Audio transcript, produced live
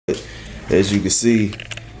As you can see,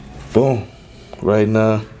 boom, right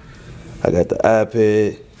now I got the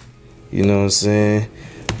iPad, you know what I'm saying?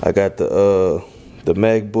 I got the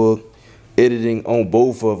MacBook, editing on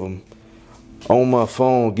both of them, on my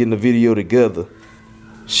phone, getting the video together,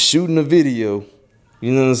 shooting the video,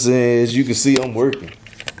 you know what I'm saying? As you can see, I'm working.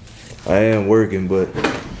 I am working, but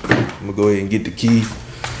I'm gonna go ahead and get the key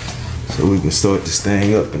so we can start this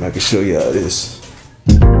thing up and I can show y'all this.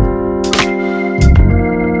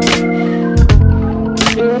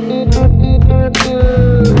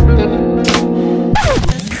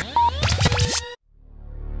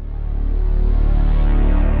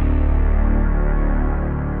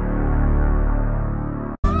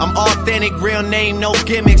 I'm authentic, real name, no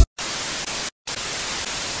gimmicks.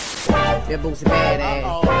 That boots badass.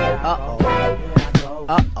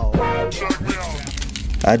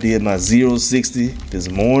 I did my 060 this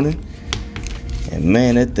morning, and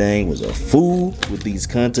man, that thing was a fool with these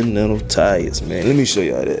Continental tires, man. Let me show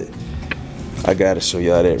y'all that. I gotta show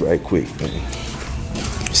y'all that right quick, man.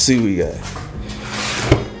 See what we got.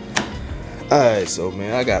 Alright, so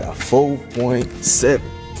man, I got a 4.7.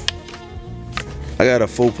 I got a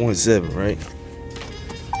 4.7, right?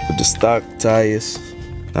 With the stock tires.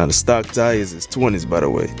 Now the stock tires is 20s, by the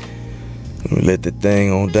way. Let me let the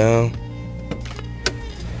thing on down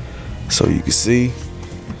so you can see.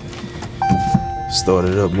 Start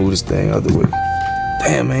it up, move this thing out the way.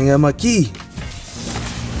 Damn, I ain't got my key.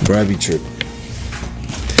 Bro, I be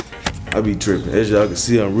tripping. As y'all can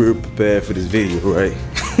see, I'm real prepared for this video, right?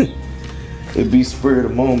 It be spur of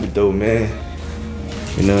the moment though, man.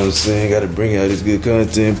 You know what I'm saying? Gotta bring out this good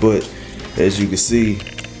content, but as you can see,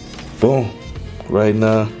 boom. Right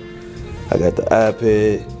now, I got the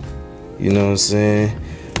iPad, you know what I'm saying?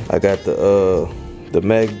 I got the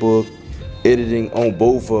MacBook, editing on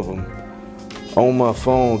both of them, on my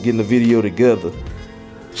phone, getting the video together,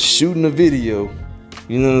 shooting the video,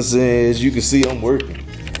 you know what I'm saying? As you can see, I'm working.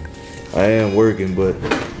 I am working, but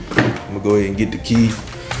I'm gonna go ahead and get the key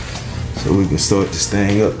so we can start this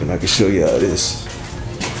thing up and I can show y'all this.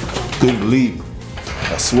 Couldn't believe it.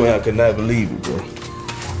 I swear I could not believe it, bro.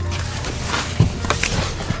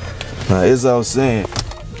 Now, as I was saying,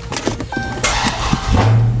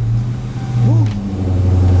 woo,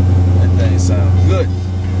 that thing sound good.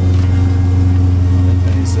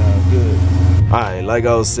 Alright, like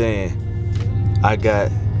I was saying, I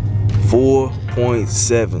got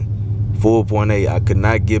 4.7, 4.8. I could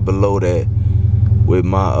not get below that with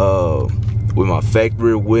my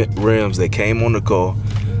factory rims that came on the car,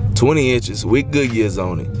 20 inches with Goodyears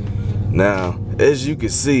on it. Now, as you can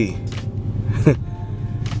see,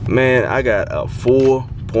 man, I got a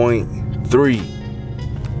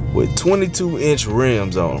 4.3 with 22-inch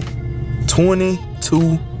rims on them.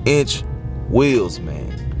 22-inch wheels,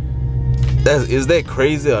 man. Is that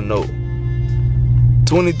crazy or no?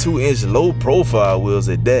 22-inch low profile wheels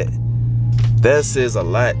at that. That says a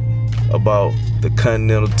lot about the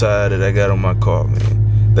Continental tire that I got on my car,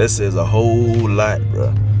 man. That says a whole lot,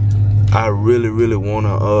 bro. I really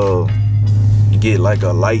wanna get like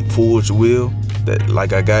a light forged wheel that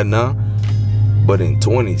like I got now, but in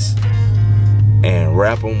 20s, and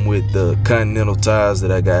wrap them with the Continental tires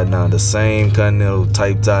that I got now, the same Continental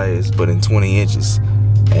type tires, but in 20 inches.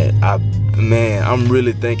 And man, I'm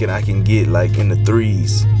really thinking I can get like in the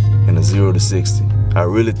 3s in a 0 to 60. I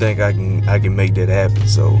really think I can make that happen.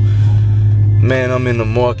 So, man, I'm in the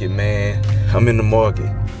market, man. I'm in the market.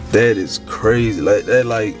 That is crazy.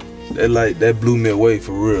 That blew me away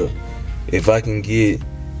for real. If I can get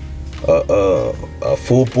a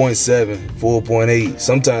 4.7, 4.8,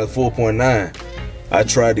 sometimes 4.9. I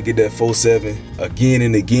tried to get that 4.7 again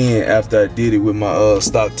and again after I did it with my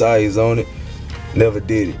stock tires on it. Never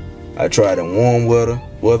did it. I tried in warm weather,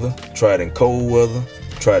 tried in cold weather,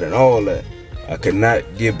 tried in all that. I could not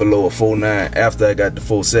get below a 4.9 after I got the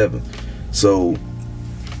 4.7. So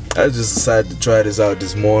I just decided to try this out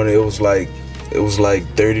this morning. It was like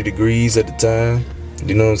 30 degrees at the time.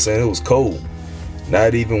 You know what I'm saying? It was cold.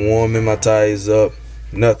 Not even warming my tires up,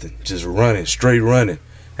 nothing. Just running, straight running.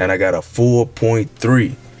 And I got a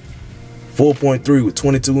 4.3. 4.3 with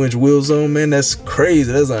 22-inch wheels on, man. That's crazy.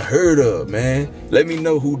 That's unheard of, man. Let me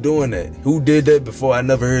know who doing that. Who did that before? I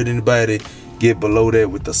never heard anybody get below that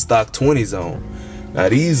with the stock 20s on. Now,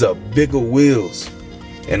 these are bigger wheels,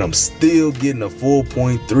 and I'm still getting a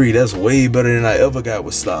 4.3. That's way better than I ever got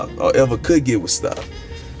with stock, or ever could get with stock.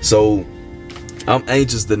 So, I'm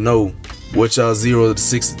anxious to know what y'all 0 to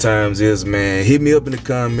 60 times is, man. Hit me up in the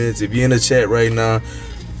comments. If you're in the chat right now,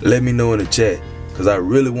 let me know in the chat, because I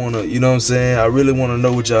really want to, you know what I'm saying? I really want to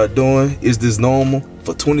know what y'all doing. Is this normal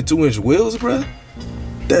for 22-inch wheels, bruh?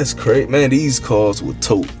 That's crazy. Man, these cars will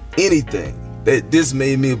tote. anything. This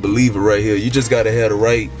made me a believer right here. You just gotta have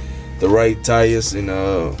the right tires, and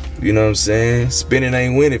you know what I'm saying? Spinning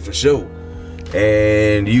ain't winning for sure.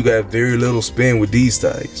 And you got very little spin with these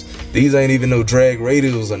tires. These ain't even no drag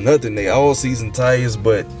radials or nothing. They all season tires,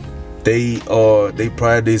 but they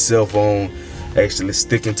pride themselves on actually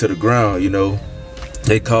sticking to the ground, you know.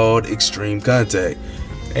 They called extreme contact,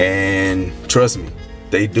 and trust me,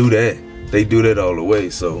 they do that. They do that all the way.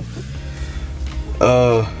 So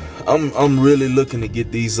I'm really looking to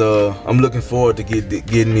get these. I'm looking forward to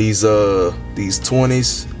getting these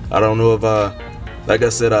 20s. I don't know if like I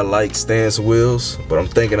said, I like stance wheels, but I'm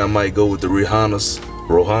thinking I might go with the Rohanas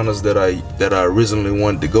that I originally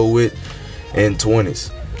wanted to go with, and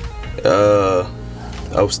 20s.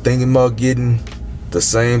 I was thinking about getting the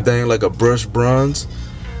same thing, like a brushed bronze,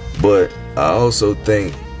 but I also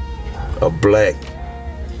think a black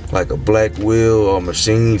wheel or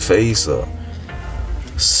machine face or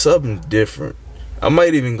something different. I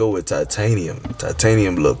might even go with titanium.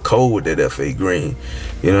 Titanium look cold with that FA green.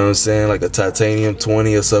 You know what I'm saying? Like a titanium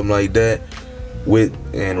 20 or something like that.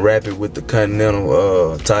 And wrap it with the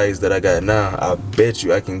Continental tires that I got now. I bet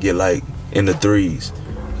you I can get like in the 3s.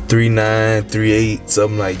 3.9, 3.8,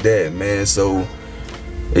 something like that, man. So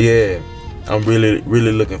yeah, I'm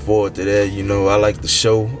really looking forward to that. You know, I like the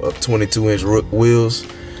show of 22-inch wheels,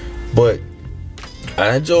 but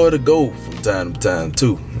I enjoy the go from time to time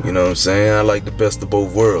too. You know what I'm saying? I like the best of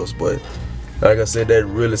both worlds. But like I said, that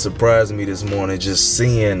really surprised me this morning, just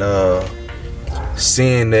seeing that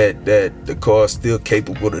the car's still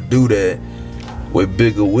capable to do that with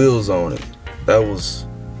bigger wheels on it. That was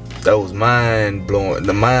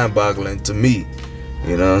mind-boggling to me.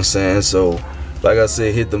 You know what I'm saying? So like I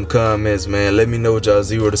said, hit them comments, man. Let me know what y'all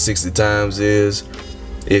 0 to 60 times is.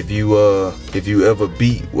 If you ever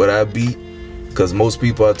beat what I beat, because most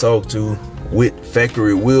people I talk to with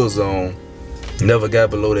factory wheels on never got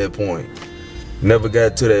below that point. Never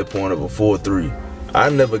got to that point of a 4.3. I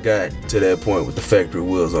never got to that point with the factory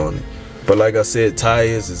wheels on it. But like I said,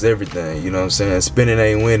 tires is everything. You know what I'm saying? Spinning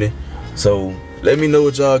ain't winning. So let me know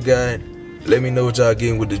what y'all got. Let me know what y'all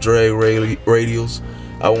getting with the drag radials.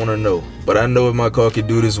 I want to know. But I know if my car could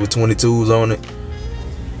do this with 22s on it,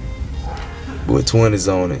 with 20s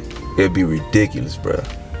on it, it'd be ridiculous, bro.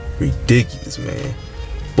 Ridiculous, man.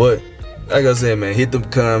 But like I said, man, hit them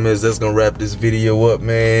comments. That's gonna wrap this video up,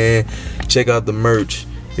 man. Check out the merch.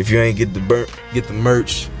 If you ain't get the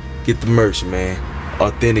merch, man.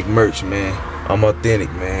 Authentic merch, man. I'm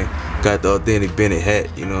authentic, man. Got the authentic Bennett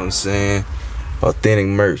hat, you know what I'm saying? Authentic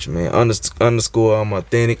merch, man. Underscore I'm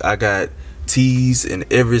authentic. I got tees in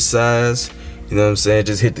every size, you know what I'm saying?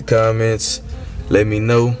 Just hit the comments. Let me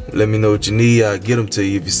know what you need. I'll get them to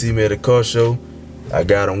you. If you see me at a car show, I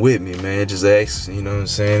got them with me, man. Just ask, you know what I'm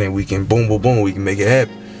saying? And we can boom, we can make it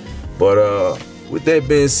happen. But with that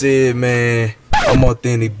being said, man, I'm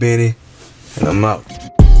authentic Benny, and I'm out.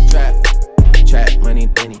 Trap money,